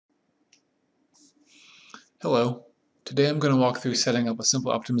Hello. Today I'm going to walk through setting up a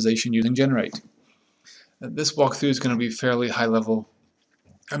simple optimization using Generate. This walkthrough is going to be fairly high level.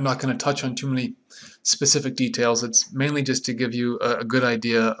 I'm not going to touch on too many specific details. It's mainly just to give you a good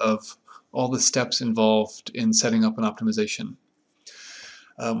idea of all the steps involved in setting up an optimization.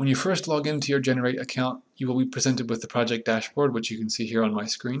 When you first log into your Generate account, you will be presented with the project dashboard, which you can see here on my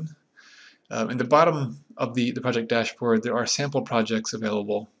screen. In the bottom of the project dashboard, there are sample projects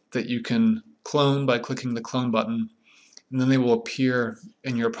available that you can clone by clicking the clone button, and then they will appear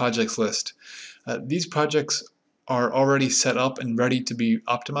in your projects list. These projects are already set up and ready to be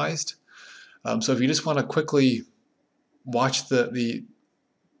optimized. So if you just want to quickly watch the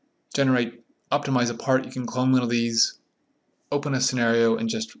Generate optimize a part, you can clone one of these, open a scenario, and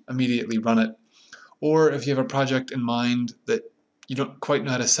just immediately run it. Or if you have a project in mind that you don't quite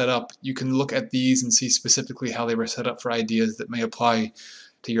know how to set up, you can look at these and see specifically how they were set up for ideas that may apply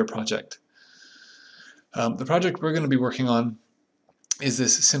to your project. The project we're going to be working on is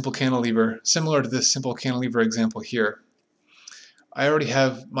this simple cantilever, similar to this simple cantilever example here. I already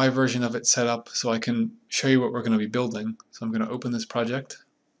have my version of it set up so I can show you what we're going to be building. So I'm going to open this project.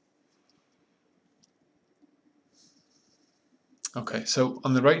 Okay, so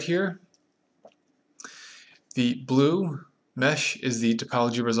on the right here, the blue mesh is the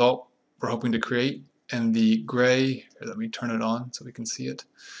topology result we're hoping to create, and the gray, here, let me turn it on so we can see it.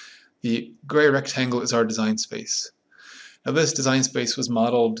 The gray rectangle is our design space. Now this design space was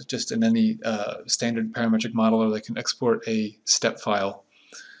modeled just in any standard parametric modeler that can export a step file.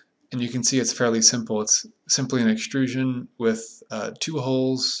 And you can see it's fairly simple. It's simply an extrusion with 2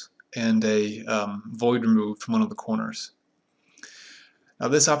 holes and a void removed from one of the corners. Now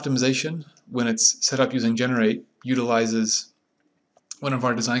this optimization, when it's set up using Generate, utilizes one of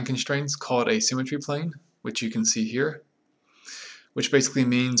our design constraints called a symmetry plane, which you can see here, which basically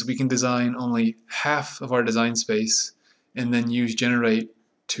means we can design only half of our design space and then use Generate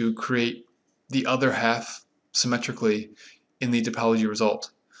to create the other half symmetrically in the topology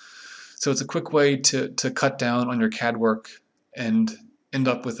result. So it's a quick way to cut down on your CAD work and end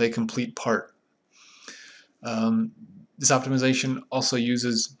up with a complete part. This optimization also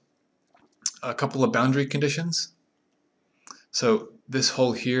uses a couple of boundary conditions. So this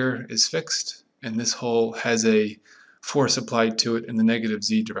hole here is fixed, and this hole has a force applied to it in the negative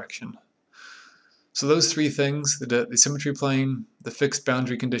z direction. So those three things, the symmetry plane, the fixed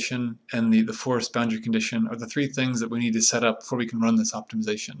boundary condition, and the force boundary condition, are the three things that we need to set up before we can run this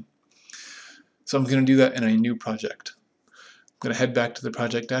optimization. So I'm going to do that in a new project. I'm going to head back to the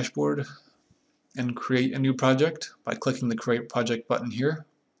project dashboard and create a new project by clicking the Create Project button here,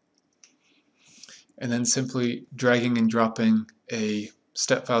 and then simply dragging and dropping a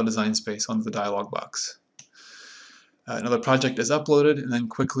step file design space onto the dialog box. Another project is uploaded and then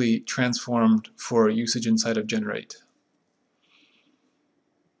quickly transformed for usage inside of Generate.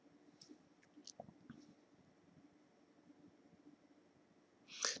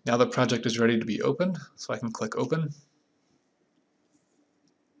 Now the project is ready to be opened, so I can click Open.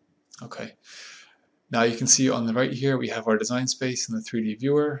 Okay. Now you can see on the right here we have our design space in the 3D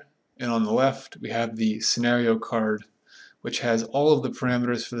viewer, and on the left we have the scenario card, which has all of the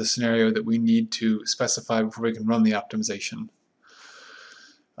parameters for the scenario that we need to specify before we can run the optimization.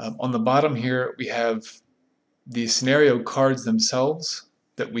 On the bottom here we have the scenario cards themselves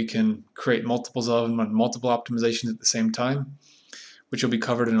that we can create multiples of and run multiple optimizations at the same time, which will be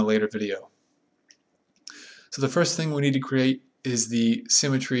covered in a later video. So the first thing we need to create is the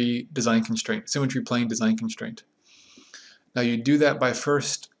symmetry design constraint, symmetry plane design constraint. Now you do that by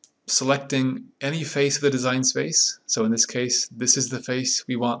first selecting any face of the design space. So in this case, this is the face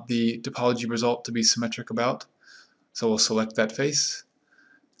we want the topology result to be symmetric about. So we'll select that face,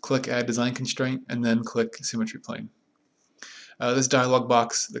 click Add Design Constraint, and then click Symmetry Plane. This dialog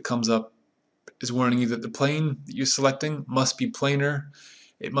box that comes up is warning you that the plane that you're selecting must be planar,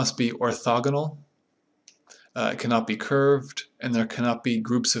 it must be orthogonal, it cannot be curved, and there cannot be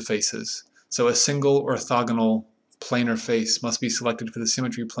groups of faces. So a single orthogonal planar face must be selected for the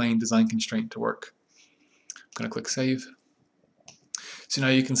symmetry plane design constraint to work. I'm going to click Save. So now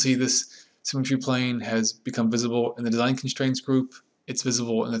you can see this symmetry plane has become visible in the design constraints group. It's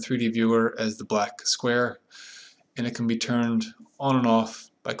visible in the 3D viewer as the black square, and it can be turned on and off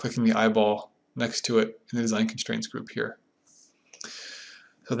by clicking the eyeball next to it in the design constraints group here.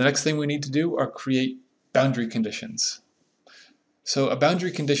 So the next thing we need to do are create boundary conditions. So a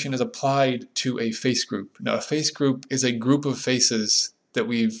boundary condition is applied to a face group. Now a face group is a group of faces that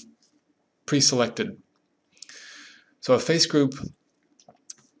we've pre-selected. So a face group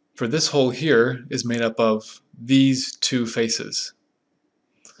for this hole here is made up of these two faces.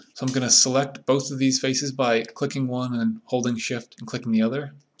 So I'm going to select both of these faces by clicking one and holding Shift and clicking the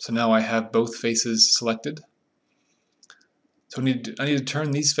other. So now I have both faces selected. So I need to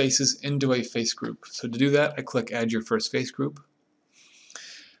turn these faces into a face group. So to do that, I click Add Your First Face Group.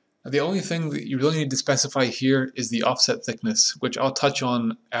 Now the only thing that you really need to specify here is the offset thickness, which I'll touch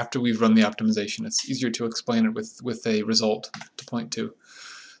on after we've run the optimization. It's easier to explain it with a result to point to.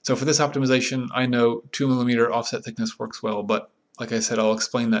 So for this optimization, I know 2mm offset thickness works well, but like I said, I'll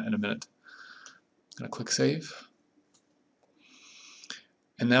explain that in a minute. I'm going to click Save.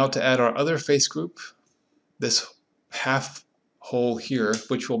 And now to add our other face group, this half hole here,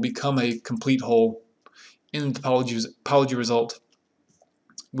 which will become a complete hole in the topology result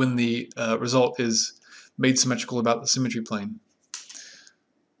when the result is made symmetrical about the symmetry plane.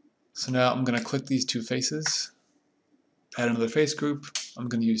 So now I'm going to click these two faces, add another face group. I'm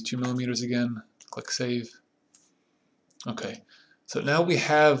going to use 2mm again, click Save. Okay, so now we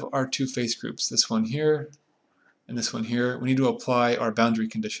have our two face groups, this one here and this one here. We need to apply our boundary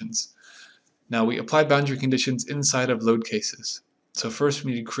conditions. Now we apply boundary conditions inside of load cases. So first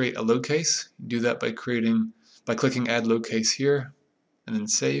we need to create a load case. Do that by clicking Add Load Case here and then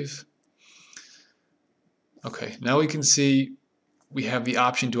Save. Okay, now we can see we have the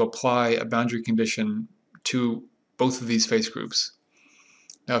option to apply a boundary condition to both of these face groups.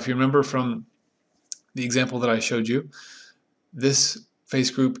 Now if you remember from the example that I showed you, this face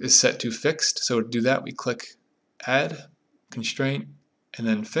group is set to fixed. So to do that, we click Add, Constraint, and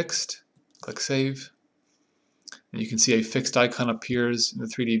then Fixed. Click Save. And you can see a fixed icon appears in the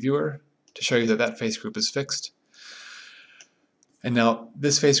 3D viewer to show you that that face group is fixed. And now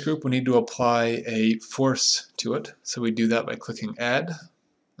this face group, we need to apply a force to it. So we do that by clicking Add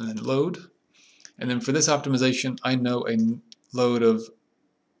and then Load. And then for this optimization, I know a load of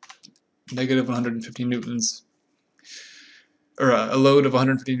negative 150 newtons, or a load of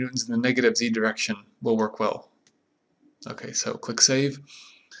 150 newtons in the negative z direction will work well. Okay, so click Save.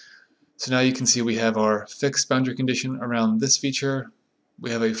 So now you can see we have our fixed boundary condition around this feature, we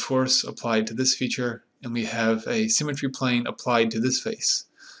have a force applied to this feature, and we have a symmetry plane applied to this face.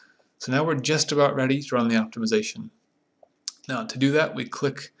 So now we're just about ready to run the optimization. Now to do that, we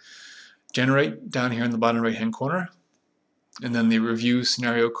click Generate down here in the bottom right hand corner, and then the review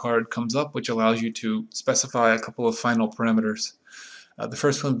scenario card comes up, which allows you to specify a couple of final parameters. The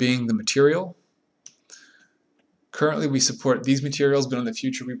first one being the material. Currently we support these materials, but in the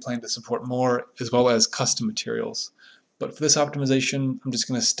future we plan to support more, as well as custom materials. But for this optimization, I'm just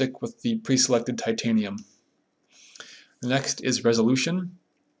going to stick with the pre-selected titanium. The next is resolution.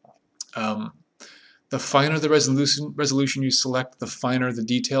 The finer the resolution you select, the finer the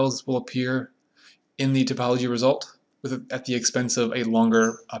details will appear in the topology result, at the expense of a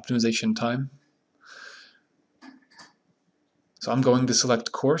longer optimization time. So I'm going to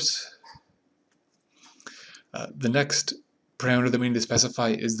select coarse. The next parameter that we need to specify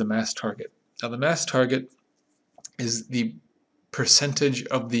is the mass target. Now the mass target is the percentage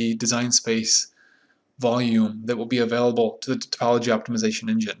of the design space volume that will be available to the topology optimization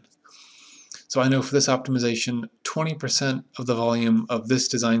engine. So I know for this optimization, 20% of the volume of this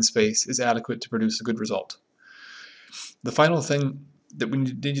design space is adequate to produce a good result. The final thing that we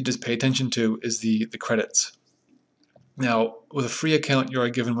need to just pay attention to is the credits. Now, with a free account, you are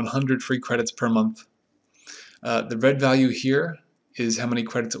given 100 free credits per month. The red value here is how many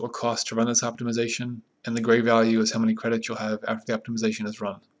credits it will cost to run this optimization, and the gray value is how many credits you'll have after the optimization is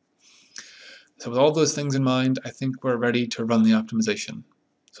run. So with all those things in mind, I think we're ready to run the optimization.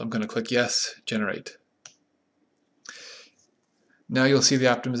 So I'm going to click Yes, Generate. Now you'll see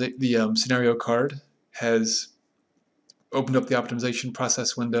the scenario card has opened up the optimization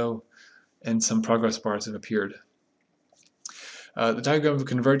process window, and some progress bars have appeared. The diagram of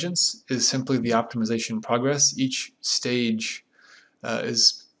convergence is simply the optimization progress. Each stage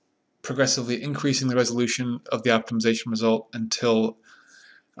is progressively increasing the resolution of the optimization result until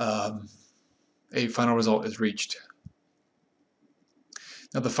a final result is reached.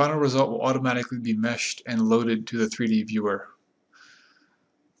 Now the final result will automatically be meshed and loaded to the 3D viewer.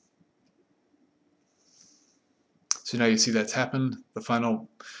 So now you see that's happened. The final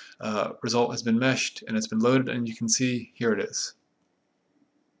result has been meshed and it's been loaded, and you can see here it is.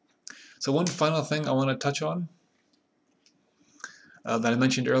 So one final thing I want to touch on that I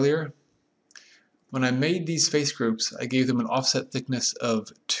mentioned earlier. When I made these face groups, I gave them an offset thickness of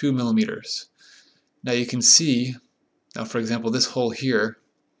 2 millimeters. Now you can see, now for example, this hole here,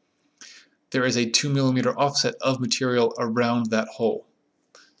 there is a 2 millimeter offset of material around that hole.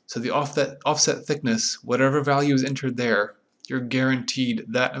 So the offset thickness, whatever value is entered there, you're guaranteed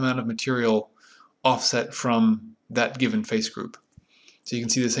that amount of material offset from that given face group. So you can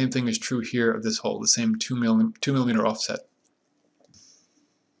see the same thing is true here of this hole, the same 2 millimeter offset.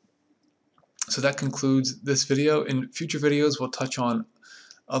 So that concludes this video. In future videos, we'll touch on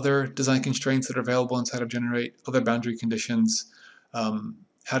other design constraints that are available inside of Generate, other boundary conditions,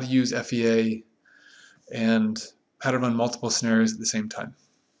 how to use FEA, and how to run multiple scenarios at the same time.